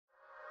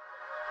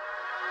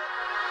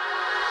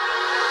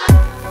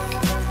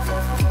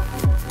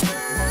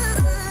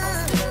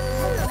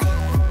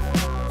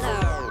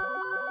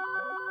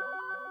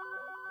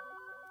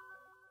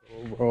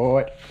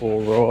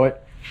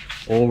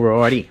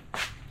Alrighty.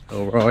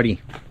 Alrighty.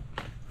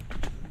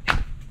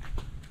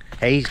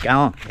 He's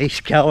going. He's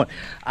going.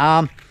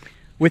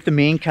 With the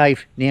man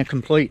cave now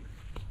complete,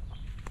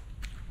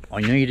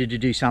 I needed to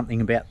do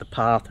something about the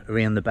path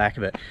around the back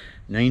of it.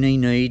 Neenee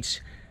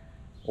needs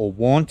or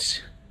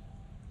wants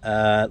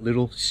a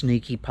little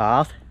sneaky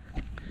path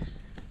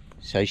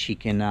so she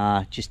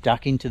can just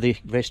duck into the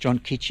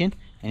restaurant kitchen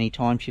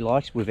anytime she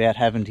likes without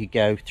having to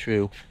go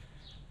through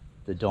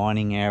the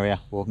dining area,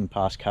 walking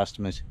past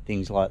customers,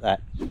 things like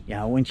that. You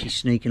know, when she's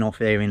sneaking off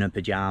there in her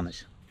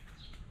pajamas.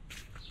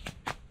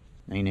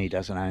 Neenee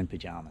doesn't own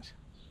pajamas.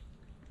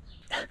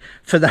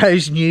 For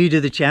those new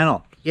to the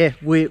channel, yeah,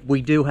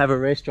 we do have a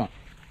restaurant.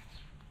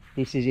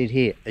 This is it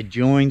here. It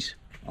joins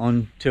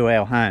on to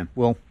our home.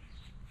 Well,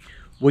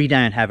 we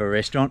don't have a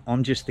restaurant.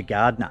 I'm just the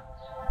gardener.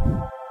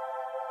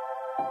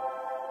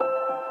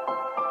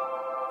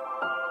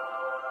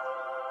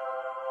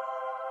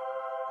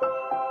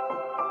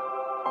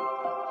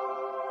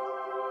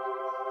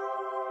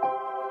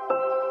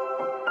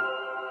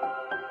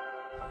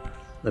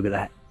 Look at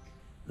that.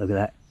 Look at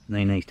that.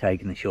 Neenee's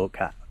taking the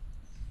shortcut.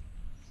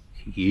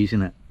 She's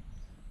using it.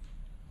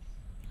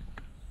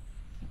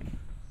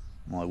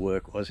 My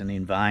work wasn't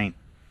in vain.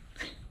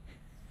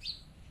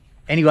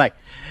 Anyway,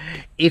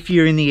 if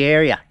you're in the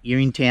area,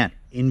 you're in town,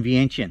 in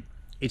Vientiane,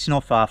 it's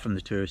not far from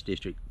the tourist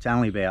district. It's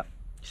only a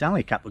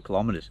couple of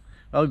kilometres.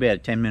 Probably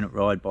about a 10-minute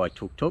ride by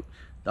tuk-tuk.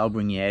 They'll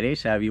bring you out here.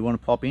 So if you want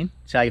to pop in,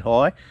 say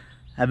hi,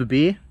 have a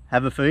beer,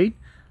 have a feed,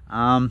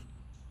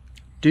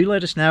 do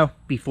let us know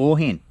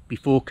beforehand,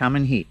 before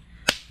coming here,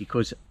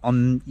 because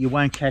you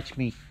won't catch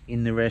me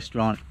in the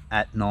restaurant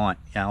at night.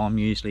 You know, I'm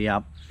usually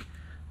up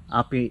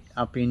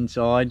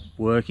inside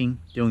working,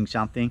 doing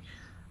something.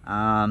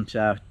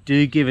 So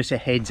do give us a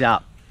heads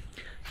up.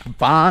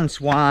 Barnes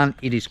One,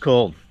 it is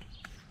called.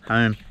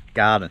 Home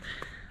Garden.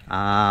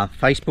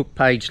 Facebook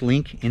page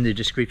link in the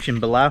description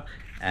below,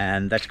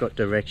 and that's got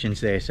directions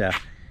there. So if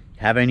you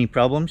have any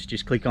problems,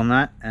 just click on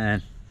that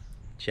and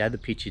show the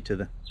picture to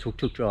the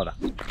tuk-tuk driver.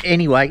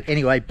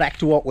 Anyway, back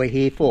to what we're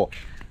here for.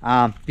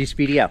 This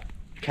video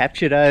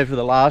captured over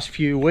the last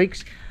few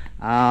weeks,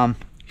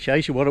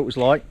 shows you what it was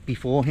like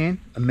beforehand,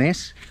 a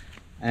mess,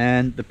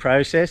 and the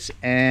process,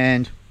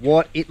 and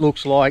what it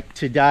looks like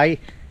today,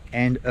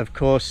 and of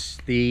course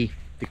the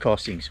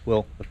costings,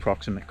 well,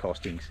 approximate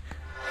costings.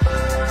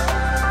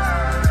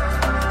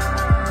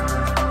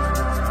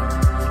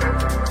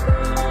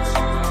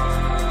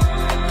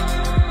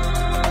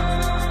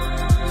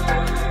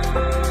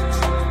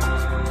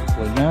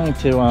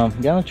 I'm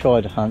going to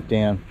try to hunt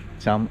down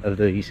some of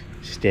these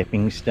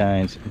stepping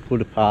stones and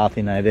put a path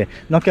in over there.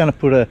 I'm not going to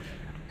put a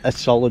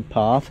solid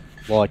path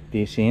like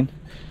this in.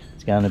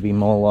 It's going to be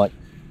more like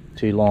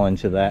 2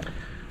 lines of that.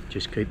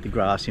 Just keep the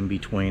grass in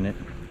between it,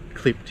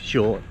 clipped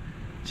short.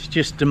 It's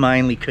just to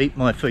mainly keep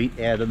my feet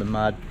out of the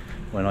mud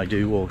when I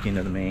do walk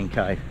into the man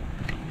cave.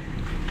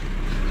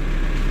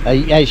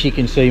 As you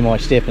can see, my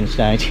stepping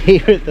stones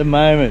here at the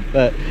moment,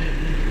 but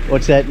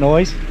what's that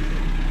noise?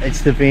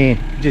 It's the van.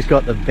 Just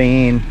got the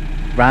van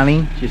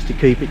running just to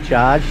keep it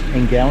charged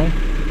and going.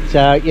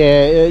 So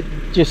yeah,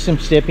 just some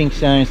stepping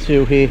stones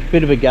through here,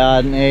 bit of a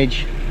garden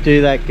edge,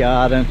 do that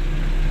garden.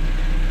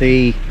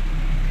 The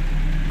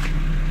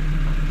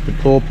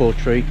pawpaw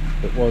tree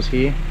that was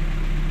here,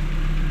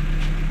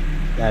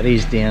 that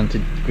is down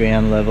to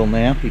ground level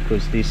now,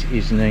 because this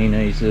is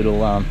Neenee's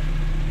little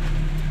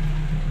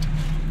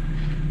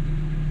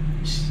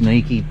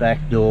sneaky back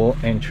door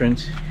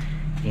entrance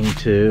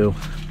into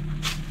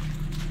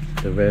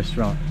the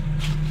restaurant.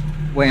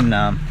 When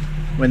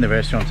the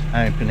restaurant's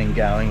open and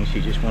going, she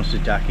just wants to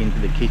duck into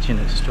the kitchen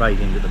and straight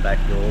into the back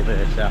door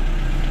there. So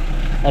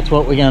that's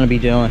what we're going to be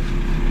doing.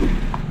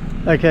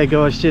 Okay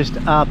guys, just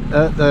up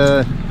at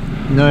the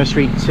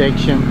nursery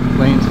section,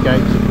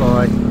 landscape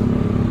supply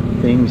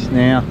things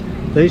now.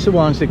 These are the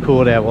ones that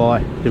caught our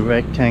eye, the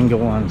rectangle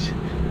ones.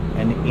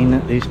 And in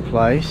this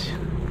place,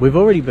 we've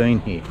already been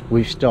here,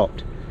 we've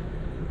stopped.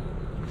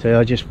 So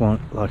I just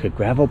want like a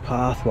gravel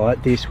path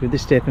like this with the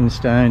stepping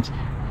stones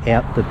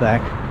out the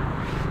back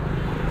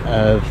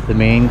of the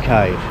man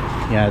cave,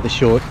 you know, the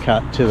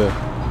shortcut to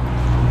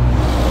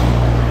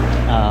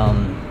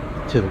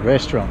the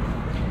restaurant.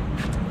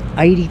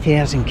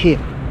 80,000 kip,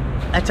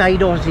 that's $8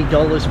 Aussie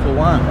for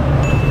one.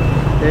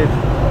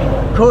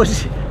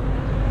 Because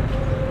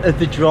of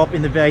the drop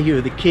in the value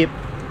of the kip,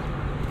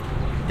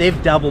 they've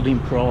doubled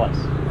in price.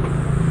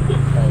 They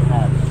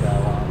have. So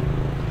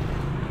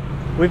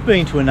we've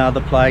been to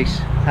another place,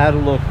 had a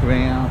look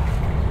around,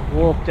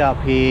 walked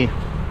up here,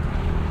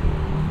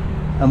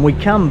 and we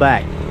come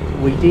back.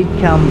 We did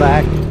come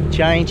back,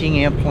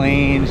 changing our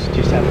plans,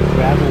 just have a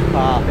gravel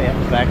path out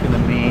the back of the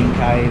man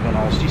cave, and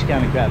I was just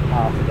going to grab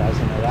half a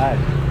dozen of those.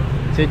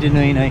 Said to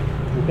Neenee,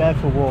 we'll go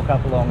for a walk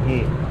up along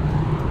here.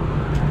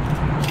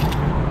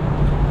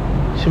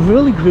 Some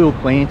really cool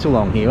plants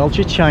along here. I'll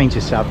just change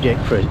the subject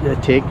for a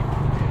tick.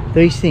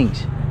 These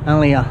things,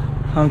 only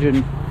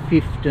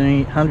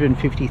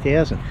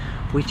 150,000,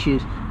 which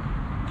is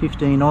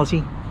 15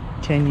 Aussie,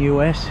 10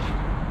 US.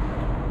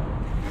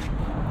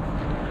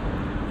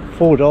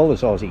 $4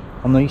 Aussie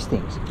on these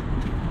things.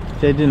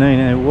 Said to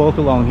Neenee, walk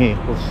along here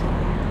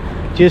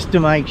just to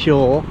make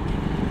sure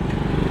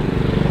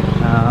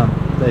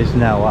there's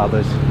no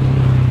others.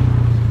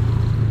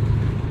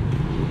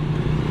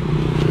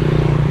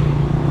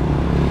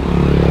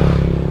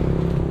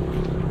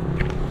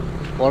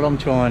 What I'm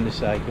trying to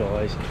say,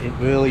 guys, it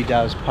really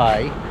does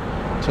pay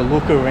to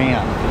look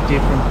around at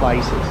different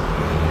places.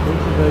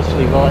 These are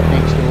virtually right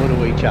next door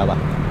to each other.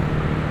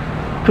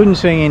 Couldn't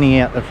see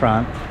any out the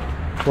front.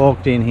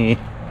 Walked in here.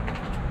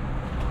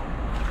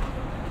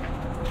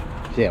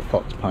 See how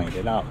pot's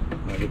painted up.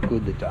 They look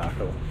good, the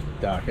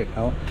darker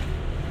colour.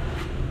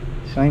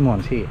 Same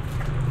ones here.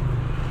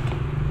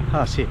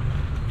 That's it,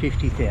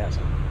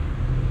 50,000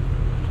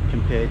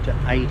 compared to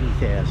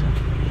 80,000.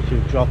 So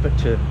drop it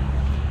to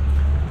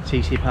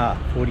CC Park,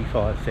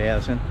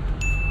 45,000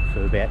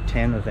 for about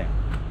 10 of them.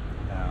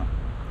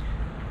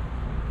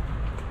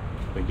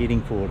 We're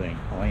getting 14.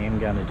 I am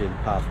going to do the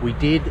path. We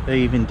did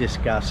even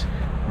discuss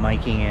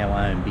making our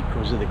own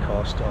because of the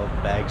cost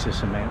of bags of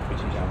cement, which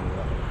is only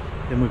like,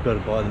 then we've got to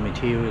buy the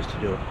materials to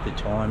do it, the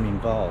time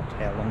involved,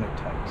 how long it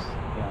takes,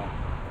 you know.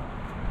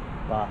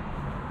 But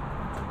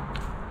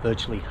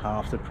virtually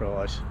half the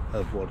price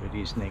of what it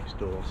is next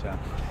door. So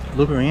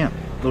look around,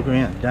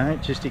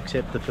 don't just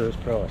accept the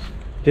first price.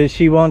 Does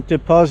she want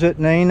deposit,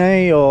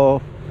 Neenee,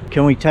 or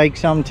can we take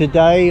some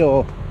today,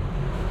 or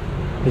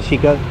has she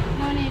got?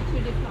 No need to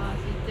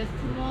deposit, just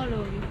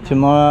tomorrow you can.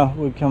 Tomorrow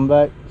we'll come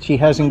back. She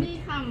hasn't.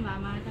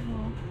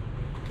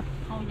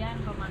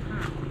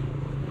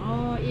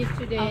 Oh, if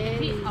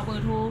today.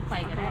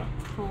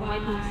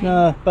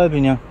 No, both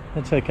in young.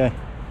 That's okay.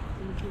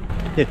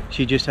 Yeah,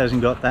 she just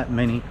hasn't got that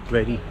many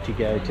ready to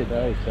go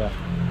today, so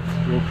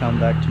we'll come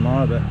back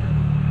tomorrow. But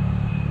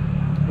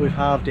we've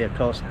halved our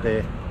cost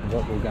there.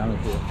 What we're going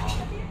to do.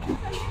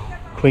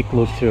 Quick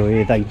look through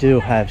here. They do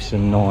have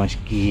some nice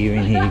gear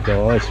in here,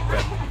 guys,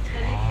 but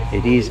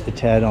it is a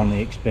tad on the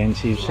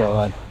expensive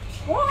side.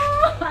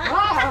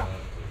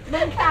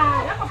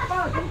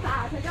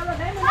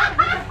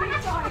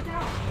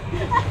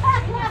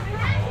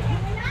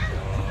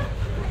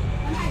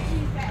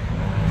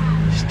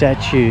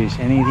 Statues,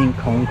 anything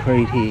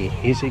concrete here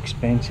is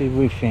expensive,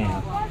 we've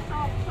found,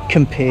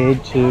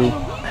 compared to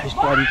those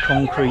bloody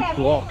concrete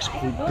blocks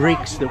with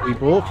bricks that we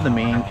bought for the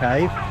man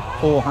cave.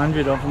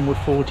 400 of them were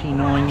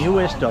 $49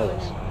 US.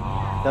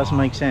 Doesn't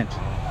make sense.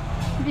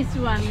 This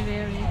one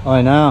very.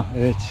 I know,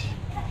 it's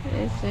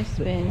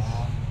expensive.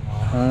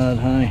 hard,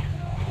 hey?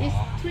 It's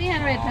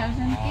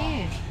 300,000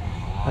 kip.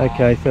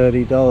 Okay,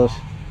 $30.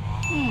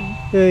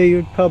 Yeah,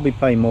 you'd probably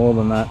pay more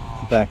than that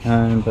back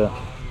home, but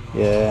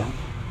yeah,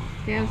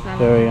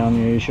 very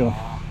unusual.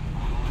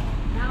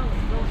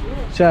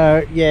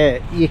 So yeah,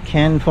 you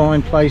can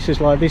find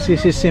places like this.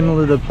 This is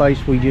similar to the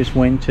place we just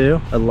went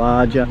to, a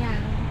larger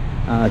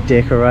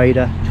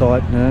decorator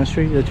type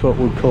nursery. That's what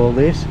we'd call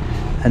this.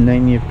 And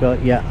then you've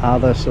got your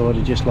other sort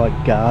of just like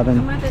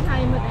garden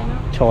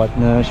type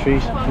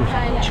nurseries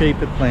with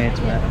cheaper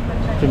plants, Matt.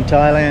 From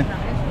Thailand.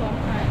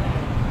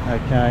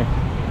 Okay.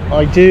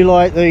 I do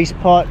like these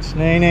pots,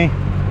 Neenee.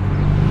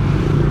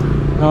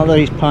 Not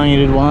these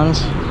painted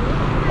ones.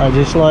 I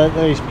just like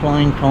these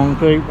plain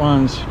concrete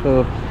ones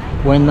for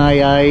when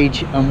they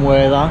age and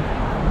weather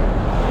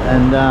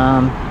and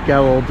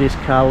go all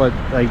discoloured.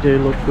 They do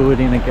look good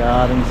in a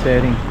garden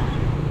setting.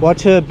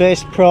 What's her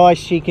best price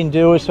she can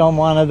do us on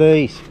one of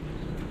these?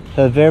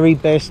 Her very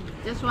best.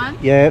 Just one?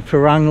 Yeah,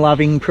 Farang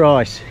loving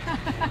price.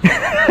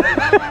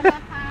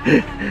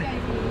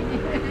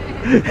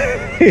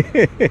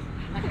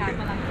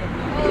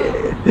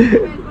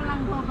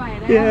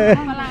 Yeah.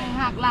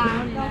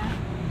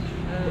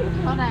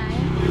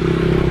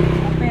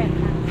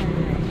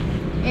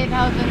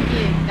 8,000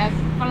 kip. That's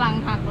ฝรั่ง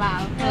หักลา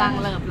ว ฝรั่ง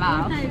เลิบลา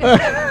ว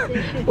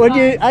What do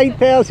you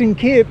 8,000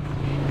 kip?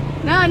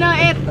 No,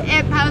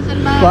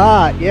 8,000 baht.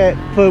 Baht, yeah.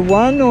 For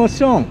one or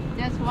song?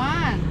 Just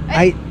one.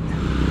 8.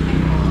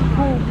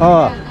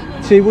 Oh,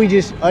 see,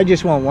 I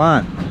just want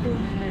one.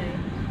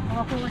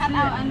 คัดเอ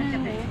าอันนึง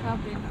ครับ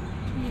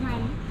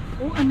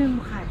อันนึง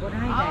ขายบ่ไ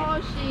ด้ Oh,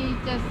 she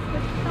just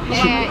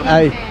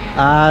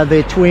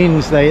they're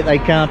twins. They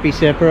can't be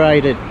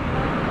separated.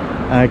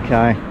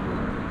 Okay.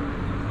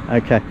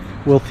 Okay.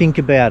 We'll think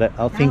about it.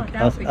 I'll think.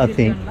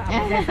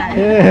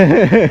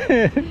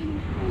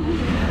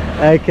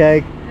 Okay.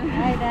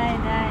 ได้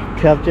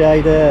ครับใจ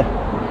เด้อ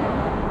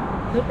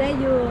ดูได้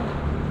อยู่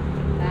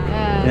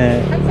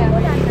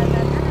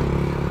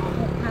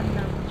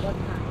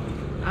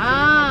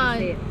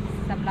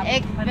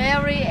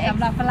very สำ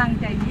หรับฝรั่ง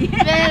ใจดี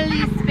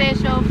very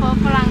special for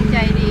ฝรั่งใจ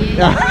ดี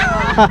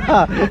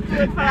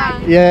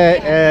Yeah.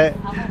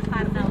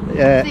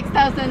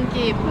 6,000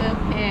 kip per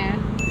pair.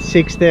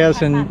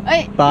 6,000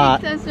 baht.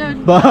 6,000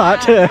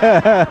 baht.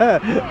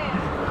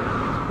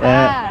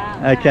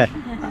 Okay.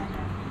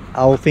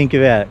 I'll think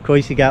about it. Koi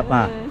si gat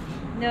ma.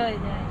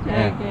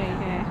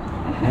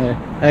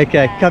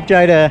 Okay. Cup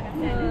jada.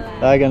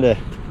 Bye, Ganda.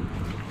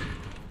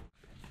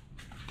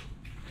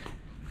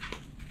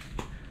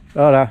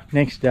 Righto,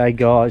 next day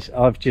guys,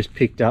 I've just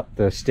picked up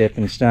the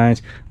stepping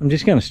stones. I'm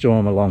just going to store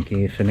them along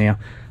here for now.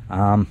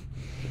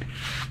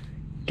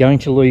 Going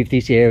to leave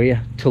this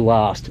area to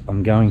last.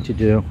 I'm going to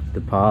do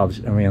the paths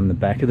around the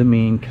back of the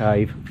main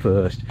cave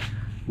first.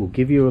 We'll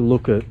give you a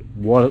look at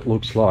what it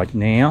looks like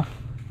now,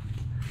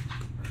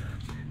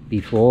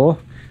 before,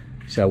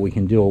 so we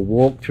can do a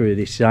walk through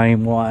this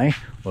same way,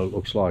 what it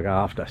looks like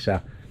after. So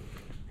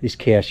this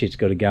cow shit's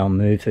got to go and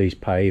move these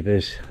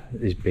pavers,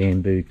 this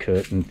bamboo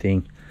curtain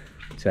thing.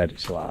 It's at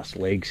its last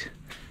legs.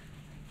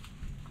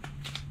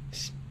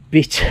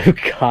 Bits of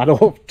cut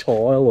off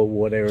tile or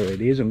whatever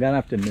it is, I'm going to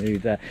have to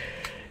move that.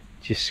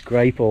 Just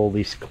scrape all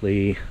this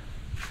clear,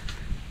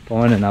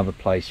 find another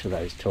place for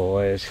those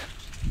tyres.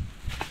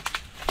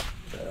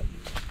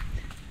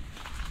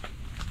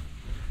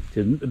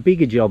 It's a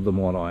bigger job than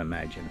what I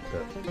imagined.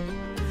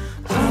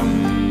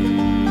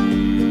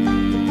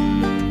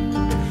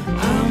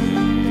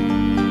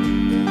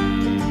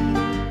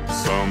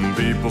 Some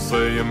people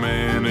say a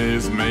man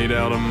is made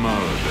out of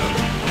mud, a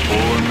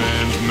poor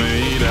man's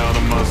made out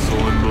of muscle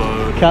and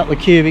blood. Couple of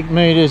cubic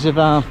metres of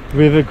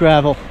river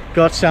gravel.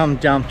 Got some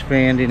dumped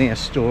around in our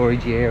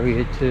storage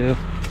area too.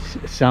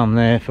 Some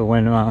there for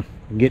when we're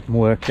getting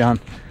work done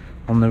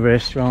on the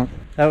restaurant.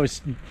 That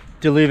was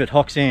delivered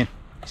Hoxan,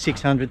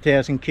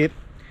 600,000 kip.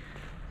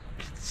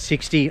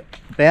 60,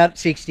 about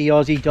 60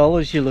 Aussie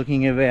dollars. You're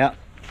looking at about,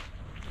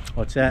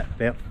 what's that?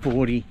 About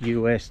 40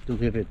 US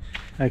delivered.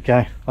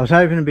 Okay, I was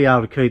hoping to be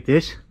able to keep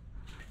this.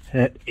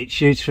 It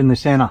shoots from the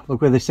centre.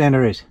 Look where the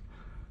centre is.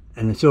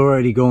 And it's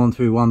already gone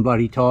through one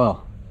bloody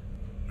tile.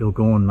 You're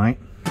gone, mate.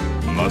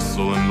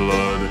 Muscle and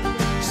blood,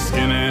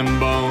 skin and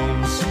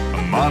bones,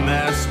 a mind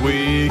that's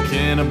weak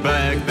and a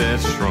back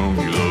that's strong.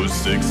 You lose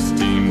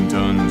 16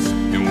 tons,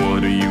 and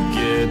what do you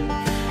get?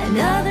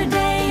 Another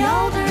day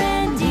older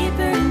and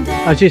deeper in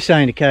debt. I was just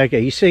saying to Coco,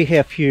 you see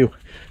how few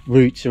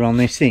roots are on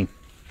this thing?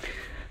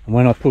 And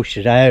when I pushed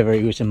it over,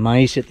 he was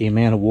amazed at the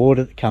amount of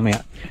water that come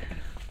out.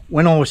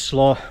 When I was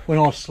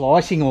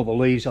slicing all the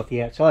leaves off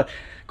the outside,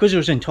 because it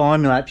was in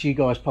time lapse, you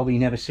guys probably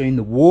never seen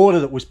the water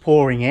that was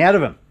pouring out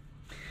of them.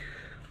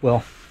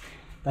 Well,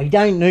 they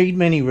don't need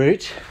many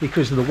roots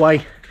because of the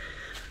way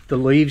the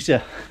leaves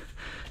are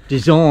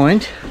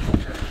designed.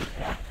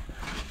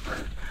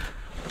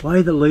 The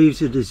way the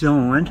leaves are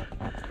designed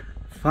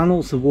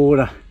funnels the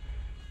water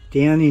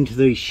down into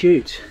these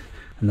shoots,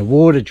 and the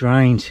water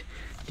drains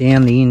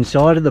down the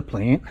inside of the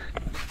plant,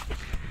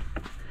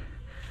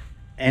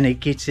 and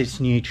it gets its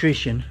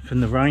nutrition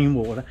from the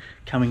rainwater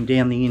coming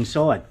down the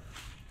inside.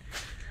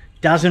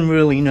 Doesn't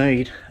really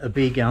need a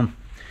big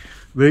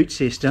root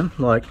system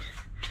like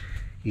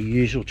your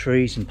usual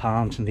trees and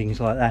palms and things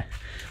like that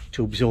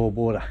to absorb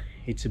water.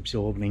 It's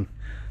absorbing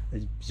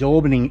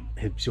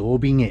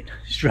it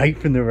straight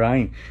from the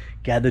rain,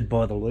 gathered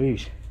by the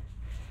leaves.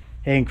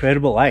 How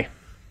incredible, eh?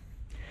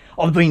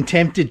 I've been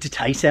tempted to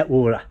taste that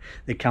water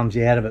that comes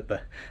out of it,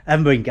 but I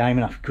haven't been game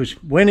enough,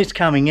 because when it's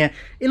coming out,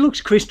 it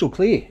looks crystal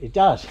clear. It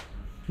does.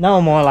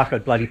 Knowing my luck,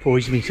 I'd bloody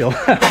poison myself.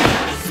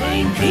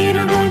 St.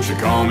 Peter, don't you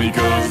call me,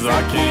 cause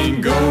I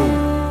can't go.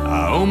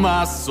 I owe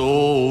my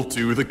soul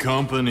to the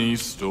company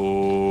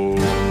store.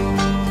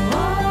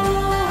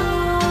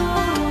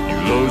 You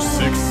lose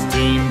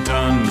 16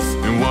 tons,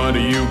 and what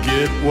do you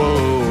get?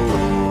 Whoa.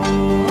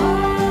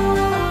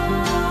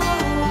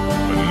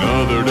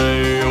 Another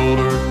day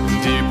older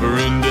and deeper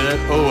in debt.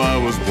 Oh, I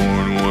was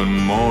born one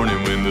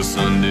morning when the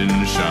sun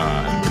didn't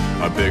shine.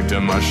 I picked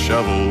up my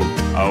shovel,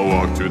 I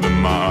walked through the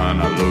mine.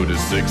 I loaded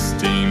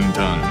 16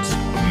 tons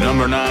of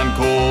number 9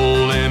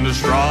 coal, and the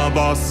straw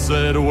boss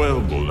said, well,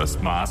 bless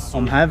my soul.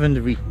 I'm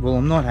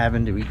not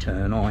having to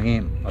return, I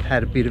am. I've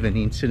had a bit of an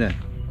incident.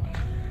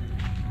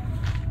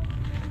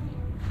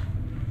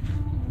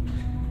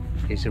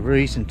 There's a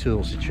reason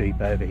tools are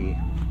cheap over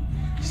here.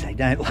 So they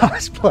don't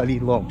last bloody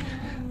long.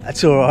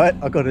 That's alright,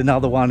 I got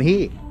another one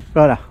here.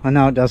 Right, I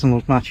know it doesn't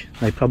look much.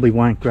 They probably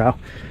won't grow.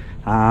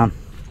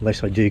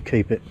 Unless I do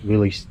keep it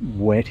really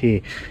wet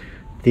here.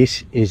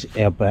 This is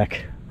our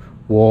back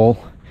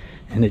wall,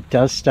 and it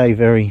does stay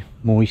very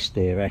moist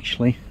there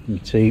actually. You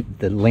can see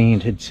the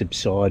land had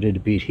subsided a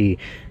bit here,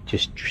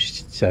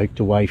 just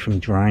soaked away from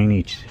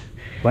drainage.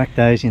 Whack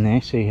those in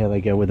there, see how they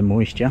go with the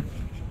moisture.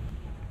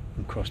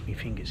 And cross me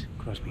fingers,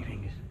 cross me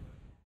fingers.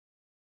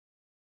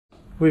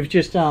 We've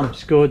just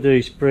scored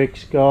these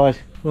bricks, guys.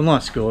 Well,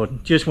 not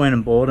scored, just went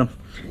and bought them.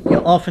 You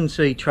often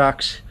see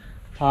trucks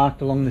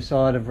parked along the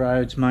side of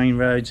roads, main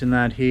roads and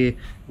that here,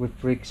 with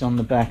bricks on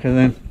the back of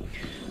them.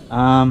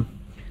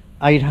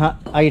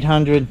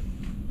 800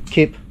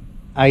 kip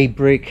a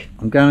brick.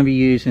 I'm going to be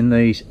using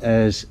these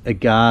as a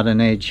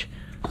garden edge,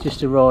 just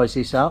to rise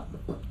this up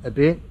a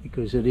bit,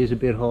 because it is a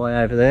bit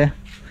high over there.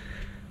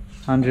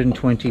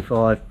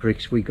 125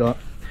 bricks we got,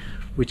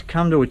 which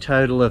come to a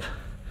total of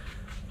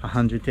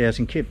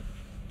 100,000 kip,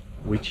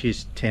 which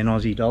is 10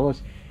 Aussie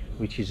dollars,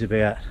 which is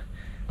about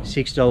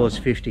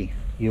 $6.50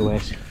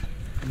 US.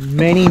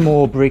 Many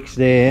more bricks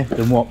there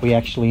than what we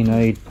actually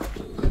need.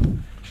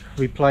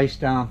 We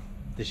placed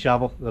the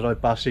shovel that I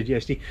busted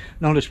yesterday.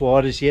 Not as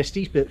wide as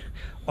yesterday's, but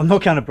I'm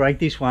not going to break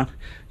this one.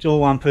 It's all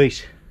one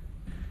piece.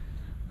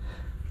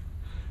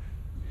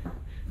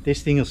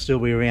 This thing will still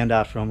be around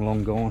after I'm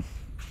long gone.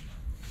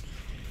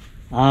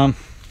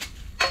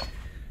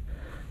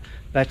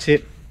 That's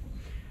it.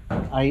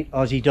 8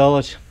 Aussie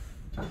dollars,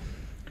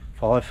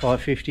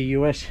 550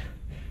 US,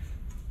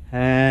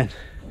 and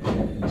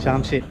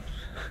sums it.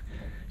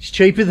 It's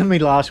cheaper than my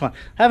last one.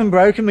 Haven't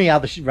broken my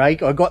other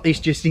rake. I got this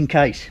just in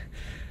case.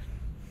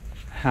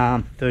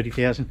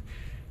 30,000,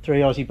 3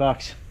 Aussie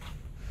bucks,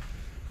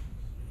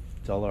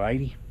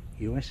 $1.80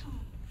 US.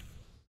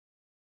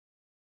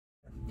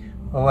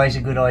 Always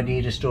a good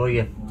idea to store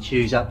your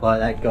shoes up like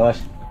that,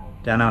 guys.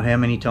 Don't know how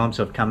many times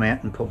I've come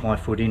out and put my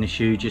foot in a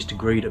shoe just to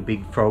greet a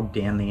big frog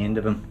down the end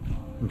of them.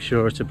 I'm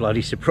sure it's a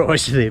bloody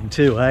surprise to them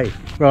too, hey?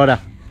 Righto,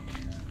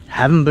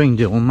 haven't been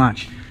doing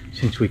much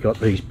since we got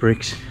these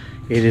bricks.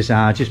 It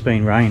has just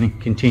been raining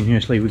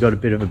continuously. We've got a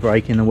bit of a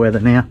break in the weather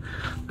now.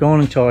 Gone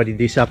and tidied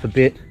this up a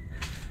bit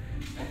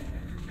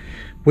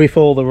with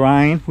all the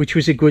rain, which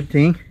was a good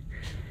thing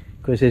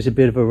because there's a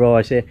bit of a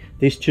rise there.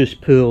 This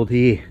just pooled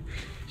here,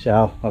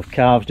 so I've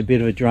carved a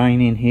bit of a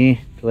drain in here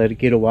to let it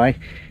get away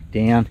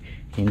down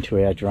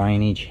into our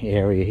drainage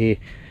area here.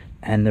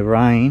 And the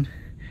rain,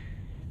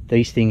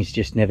 these things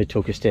just never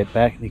took a step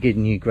back. They're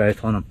getting new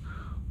growth on them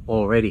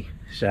already,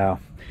 so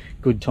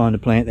good time to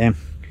plant them.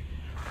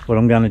 What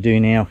I'm going to do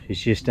now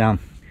is just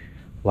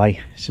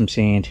lay some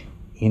sand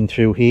in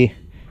through here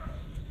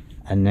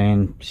and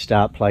then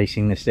start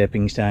placing the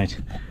stepping stones.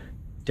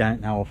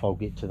 Don't know if I'll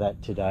get to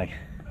that today,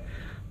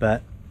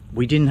 but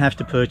we didn't have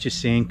to purchase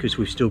sand because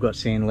we've still got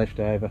sand left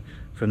over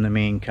from the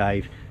man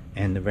cave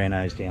and the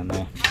renos down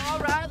there. All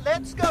right,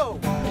 let's go.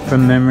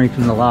 From memory,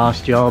 from the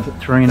last job,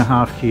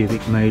 3.5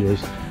 cubic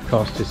meters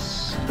cost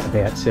us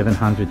about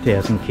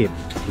 700,000 kip,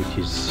 which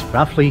is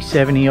roughly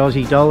 70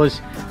 Aussie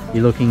dollars.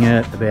 You're looking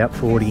at about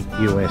 40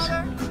 US.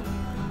 I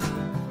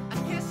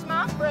kissed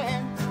my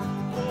friend.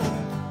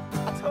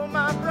 I told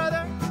my brother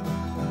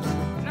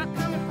I'm not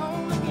coming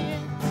home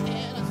again.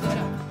 And I said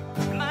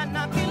I might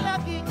not be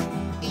lucky,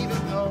 even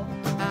though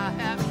I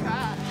have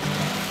tried.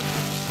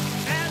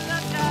 And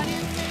luck I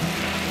didn't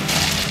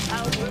think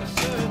I would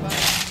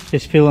survive.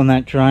 Just filling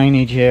that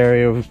drainage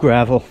area with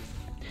gravel.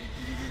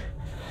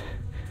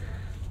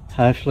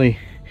 Hopefully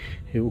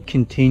it will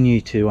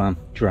continue to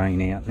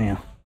drain out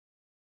now.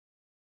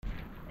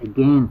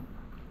 Again,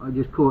 I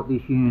just caught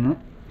this unit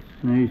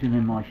snoozing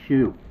in my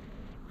shoe.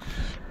 I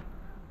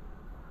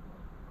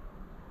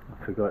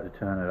forgot to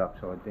turn it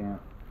upside down.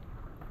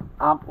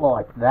 Up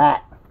like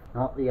that,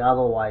 not the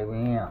other way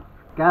round.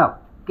 Go,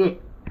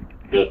 get.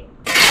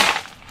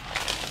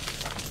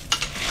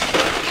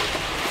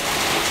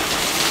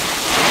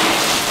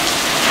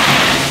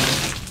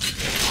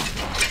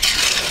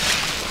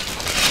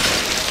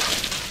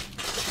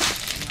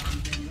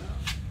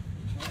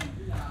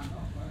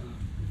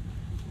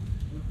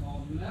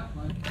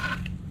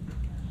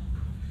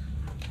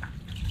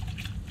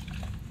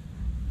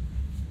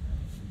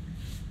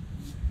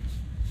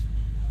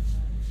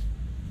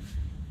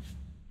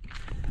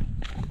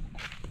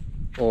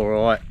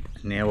 Alright,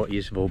 now what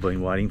you've all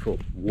been waiting for,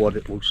 what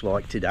it looks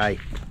like today.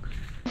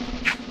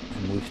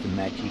 And with the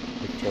magic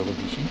of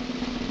television,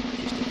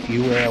 just a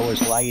few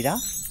hours later,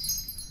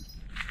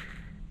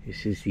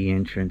 this is the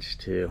entrance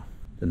to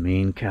the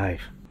man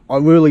cave. I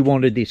really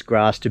wanted this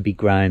grass to be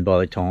grown by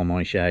the time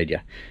I showed you.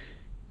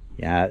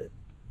 Yeah,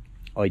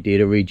 I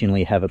did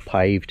originally have a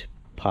paved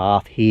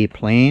path here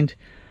planned,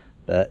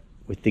 but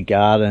with the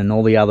garden and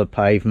all the other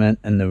pavement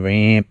and the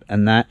ramp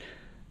and that,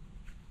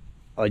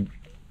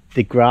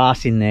 the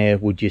grass in there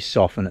would just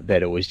soften it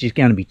better. It was just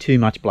going to be too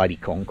much bloody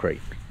concrete.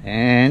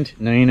 And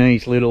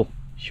Neenee's little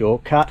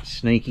shortcut,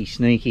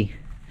 sneaky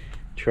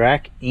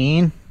track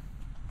in.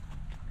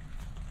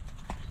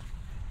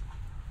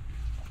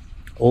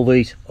 All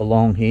these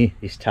along here,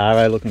 this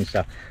taro looking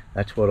stuff,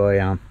 that's what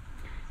I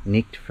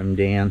nicked from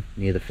down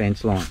near the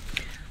fence line.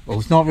 Well,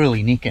 it's not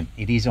really nicking,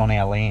 it is on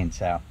our land,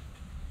 so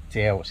it's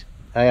ours.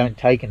 They haven't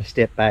taken a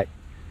step back.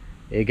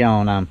 They're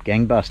going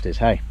gangbusters,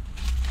 hey.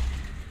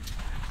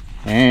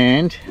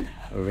 And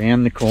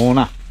around the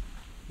corner,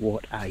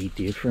 what a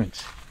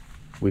difference.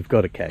 We've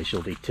got a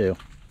casualty too.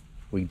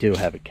 We do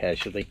have a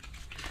casualty.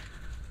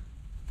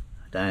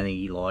 I don't think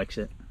he likes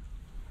it.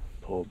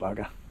 Poor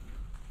bugger.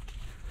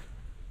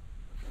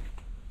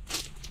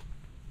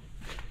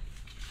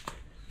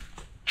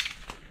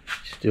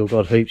 Still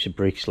got heaps of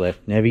bricks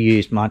left. Never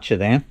used much of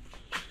them.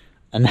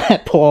 And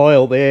that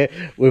pile there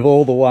with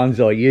all the ones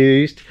I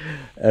used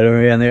and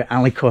around there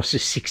only cost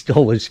us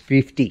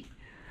 $6.50.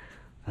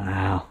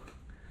 Wow.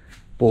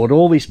 Bought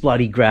all this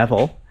bloody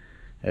gravel.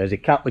 There's a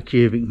couple of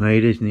cubic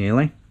meters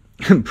nearly,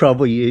 and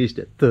probably used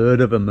 1/3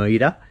 of a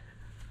meter.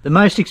 The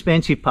most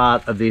expensive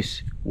part of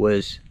this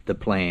was the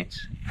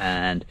plants,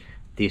 and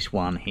this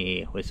one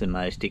here was the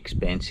most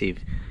expensive,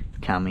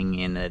 coming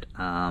in at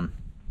I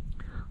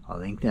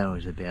think that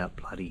was about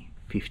bloody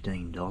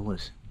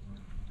 $15,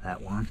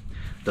 that one.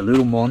 The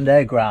little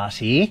mondo grass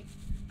here,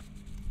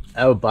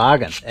 they were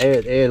bargains.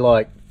 They're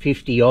like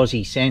 50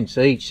 Aussie cents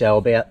each, so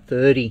about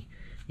 30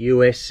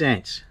 US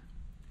cents.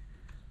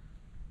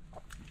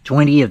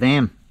 20 of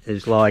them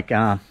is like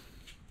 10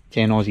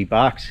 Aussie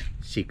bucks,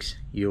 6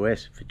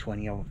 US for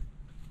 20 of them.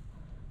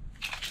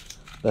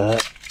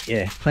 But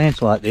yeah,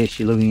 plants like this,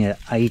 you're looking at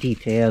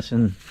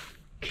 80,000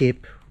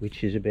 kip,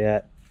 which is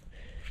about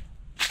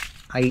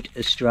 8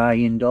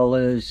 Australian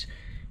dollars.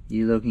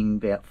 You're looking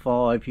about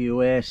 5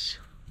 US.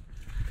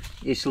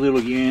 This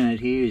little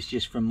unit here is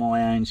just from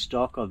my own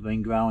stock I've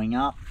been growing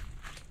up.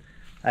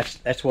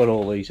 That's what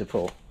all these are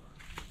for.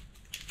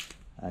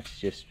 That's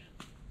just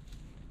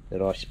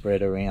that I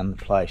spread around the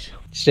place.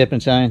 Stepping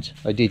stones,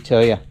 I did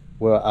tell you,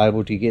 we were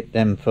able to get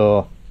them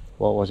for,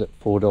 what was it,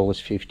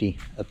 $4.50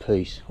 a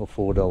piece, or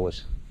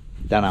 $4.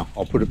 Don't know,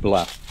 I'll put it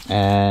below.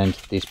 And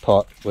this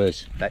pot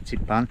was, that's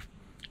it pun,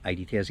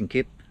 80,000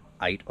 kip,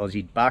 8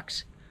 Aussie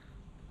bucks,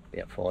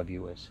 about 5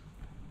 US.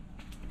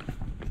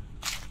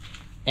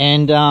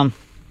 And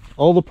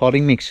all the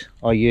potting mix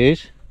I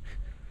use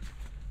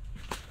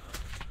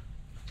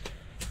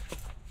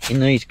in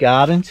these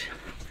gardens,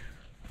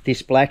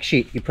 this black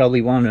shit, you're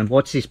probably wondering,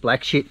 what's this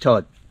black shit,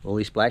 Todd? All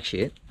this black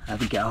shit,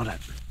 have a go at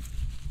it.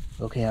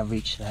 Look how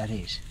rich that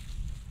is.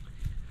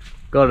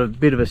 Got a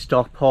bit of a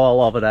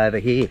stockpile of it over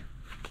here.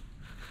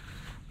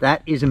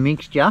 That is a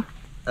mixture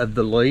of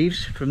the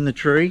leaves from the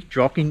tree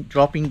dropping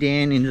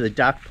down into the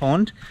duck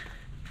pond,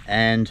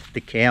 and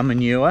the cow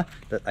manure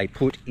that they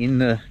put in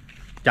the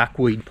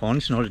duckweed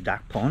ponds, not a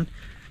duck pond,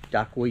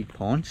 duckweed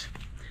ponds,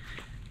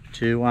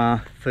 to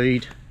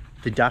feed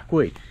the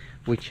duckweed,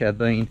 which have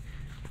been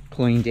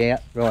cleaned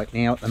out right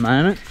now at the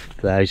moment.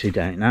 For those who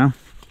don't know,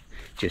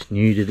 just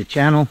new to the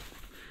channel,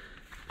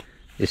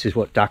 this is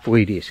what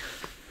duckweed is.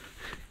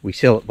 We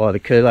sell it by the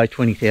kilo,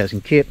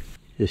 20,000 kip.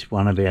 Just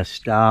one of our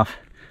staff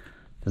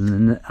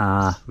from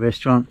the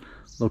restaurant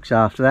looks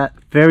after that.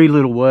 Very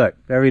little work,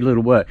 very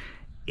little work.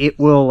 It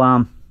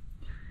will,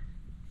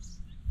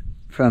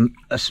 from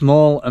a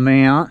small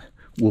amount,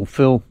 will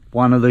fill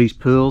one of these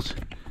pools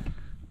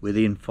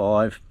within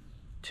 5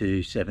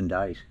 to 7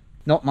 days.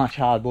 Not much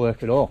hard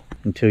work at all,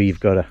 until you've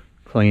got to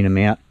clean them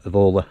out of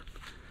all the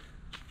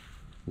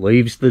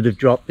leaves that have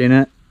dropped in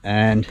it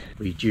and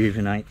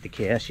rejuvenate the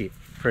cow shit.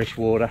 Fresh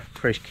water,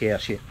 fresh cow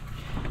shit.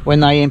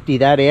 When they empty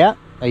that out,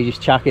 they just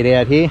chuck it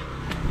out here.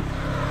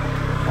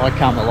 I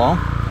come along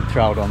and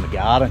throw it on the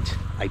gardens.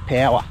 They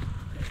power.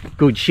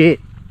 Good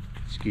shit.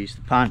 Excuse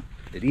the pun,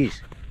 it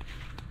is.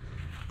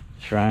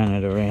 Throwing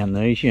it around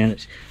these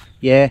units.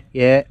 Yeah,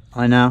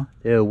 I know,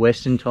 they're a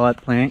western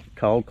type plant,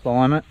 cold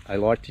climate, they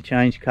like to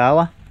change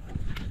colour.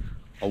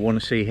 I want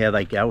to see how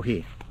they go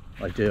here.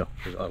 I do,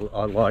 because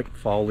I like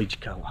foliage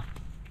colour.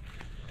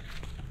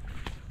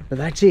 But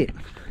that's it.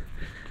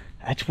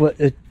 That's what,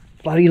 it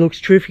bloody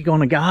looks terrific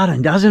on a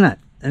garden, doesn't it?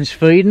 And it's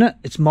feeding it,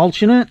 it's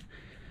mulching it,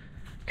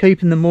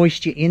 keeping the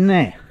moisture in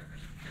there.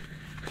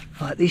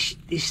 Like this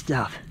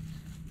stuff.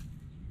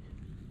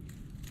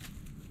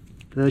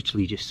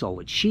 Virtually just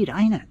solid shit,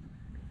 ain't it?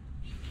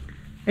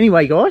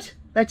 Anyway guys,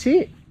 that's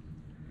it.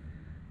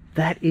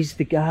 That is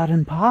the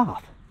garden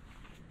path.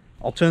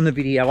 I'll turn the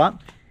video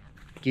up,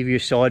 give you a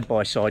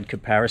side-by-side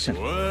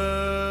comparison.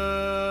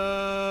 Well,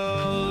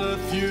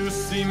 if you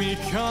see me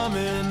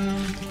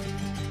coming,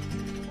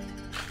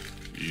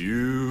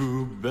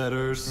 you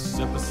better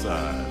step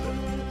aside.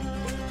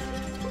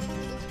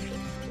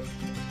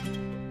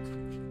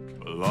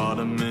 A lot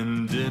of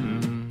men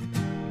didn't,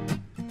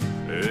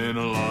 and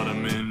a lot of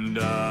men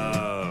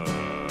died.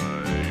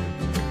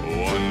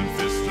 One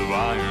fist of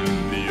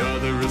iron, the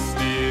other of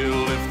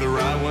steel. If the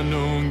right one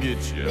don't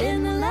get you,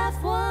 in the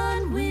left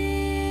one will.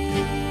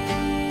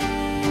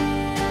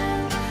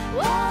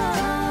 Whoa.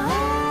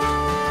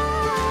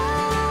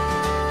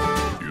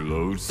 you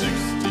load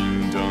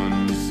 16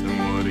 tons, and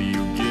what do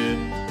you get?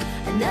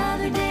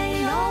 Another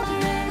day older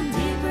and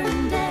deeper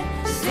in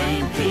debt.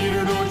 St.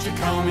 Peter, don't you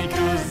call me,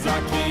 'cause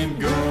I can't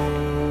go.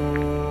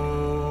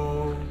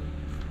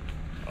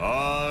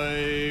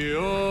 I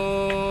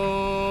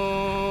owe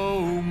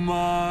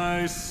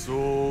my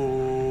soul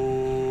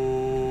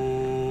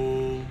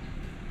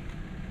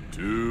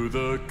to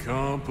the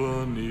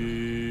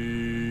company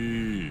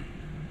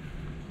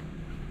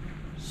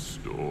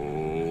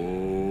store.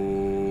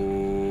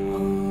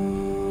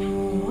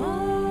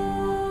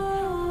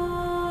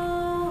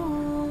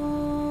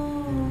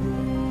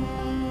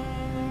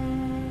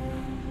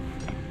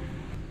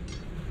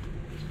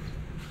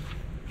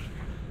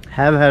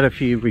 Have had a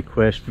few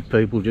requests for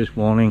people just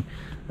wanting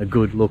a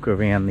good look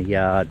around the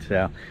yard,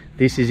 so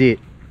this is it.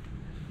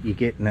 You're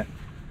getting it.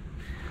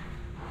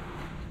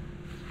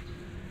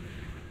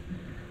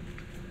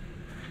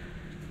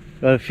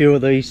 Got a few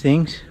of these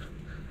things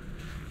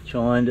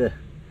trying to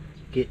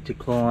get to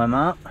climb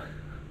up.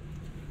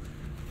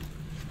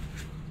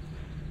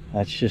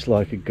 That's just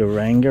like a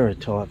garanga, a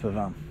type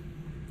of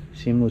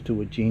similar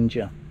to a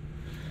ginger,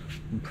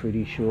 I'm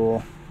pretty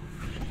sure.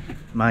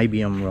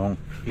 Maybe I'm wrong.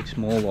 It's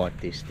more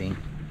like this thing.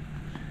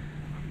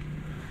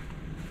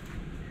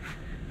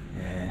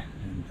 Yeah,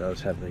 and it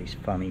does have these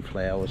funny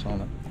flowers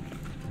on it.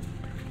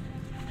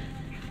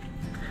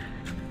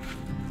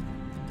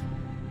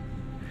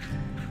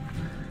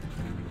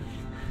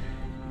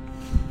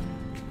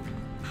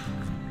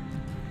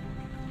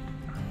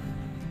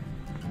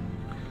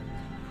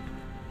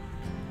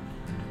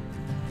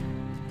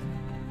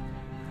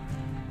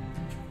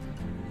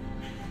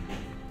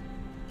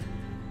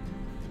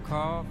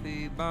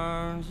 coffee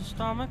burns the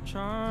stomach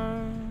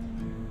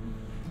churn.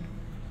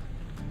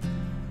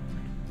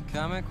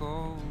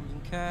 Chemicals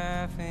and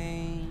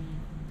caffeine.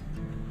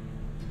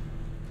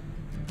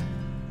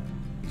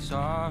 You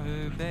saw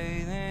her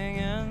bathing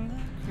in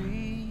the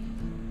creek.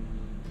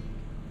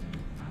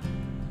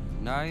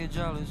 Now you're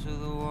jealous of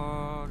the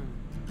water.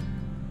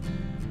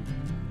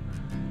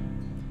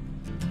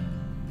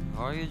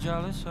 Are you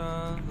jealous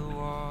of the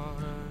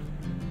water?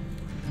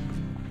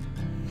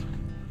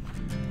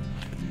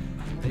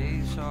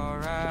 It's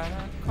alright,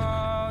 I'll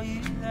call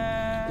you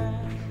that.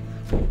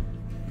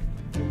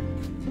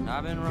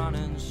 I've been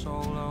running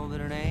solo, but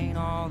it ain't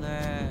all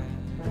that.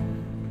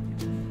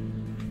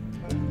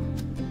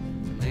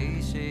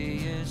 They say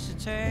it's to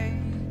take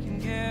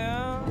and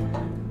give.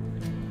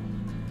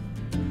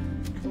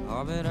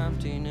 Oh, but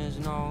emptiness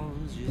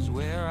knows just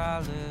where I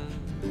live.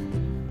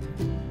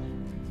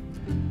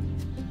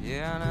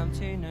 Yeah, and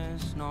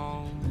emptiness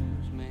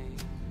knows me.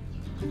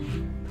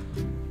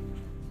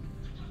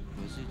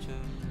 Was it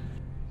just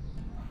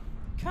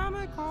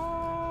chemical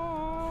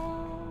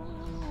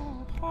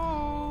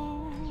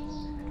holes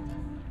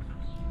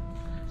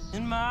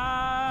in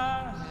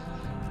my head?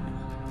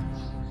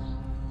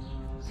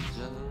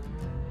 Just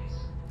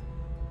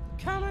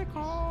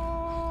chemical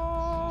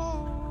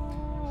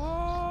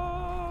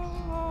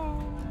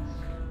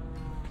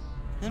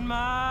in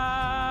my